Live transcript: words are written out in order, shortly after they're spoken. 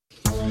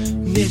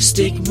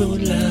Mystic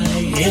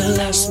moonlight,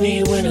 he'll ask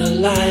me when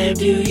alive.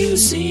 Do you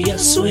see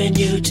us when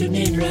you tune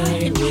in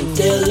right with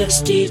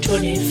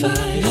LSD25?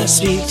 I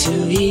speak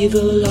to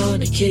evil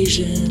on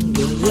occasion,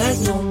 but that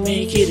won't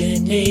make it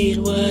innate.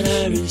 What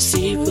I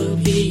receive will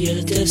be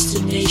a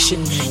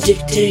destination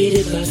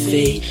dictated by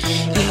fate.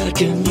 I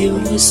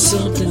commune with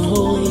something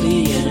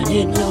holy, and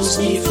it knows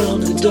me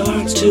from the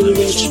dark. Too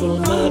rich for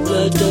my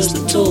blood does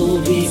the toll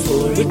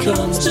before it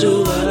comes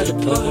to I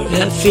depart.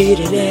 I feed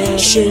it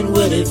ash and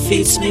what it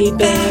feeds me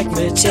back,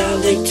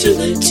 metallic to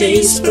the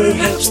taste.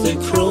 Perhaps the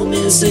chrome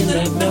is in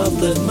that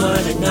mouth of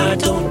mine, and I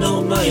don't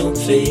know my own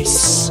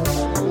face.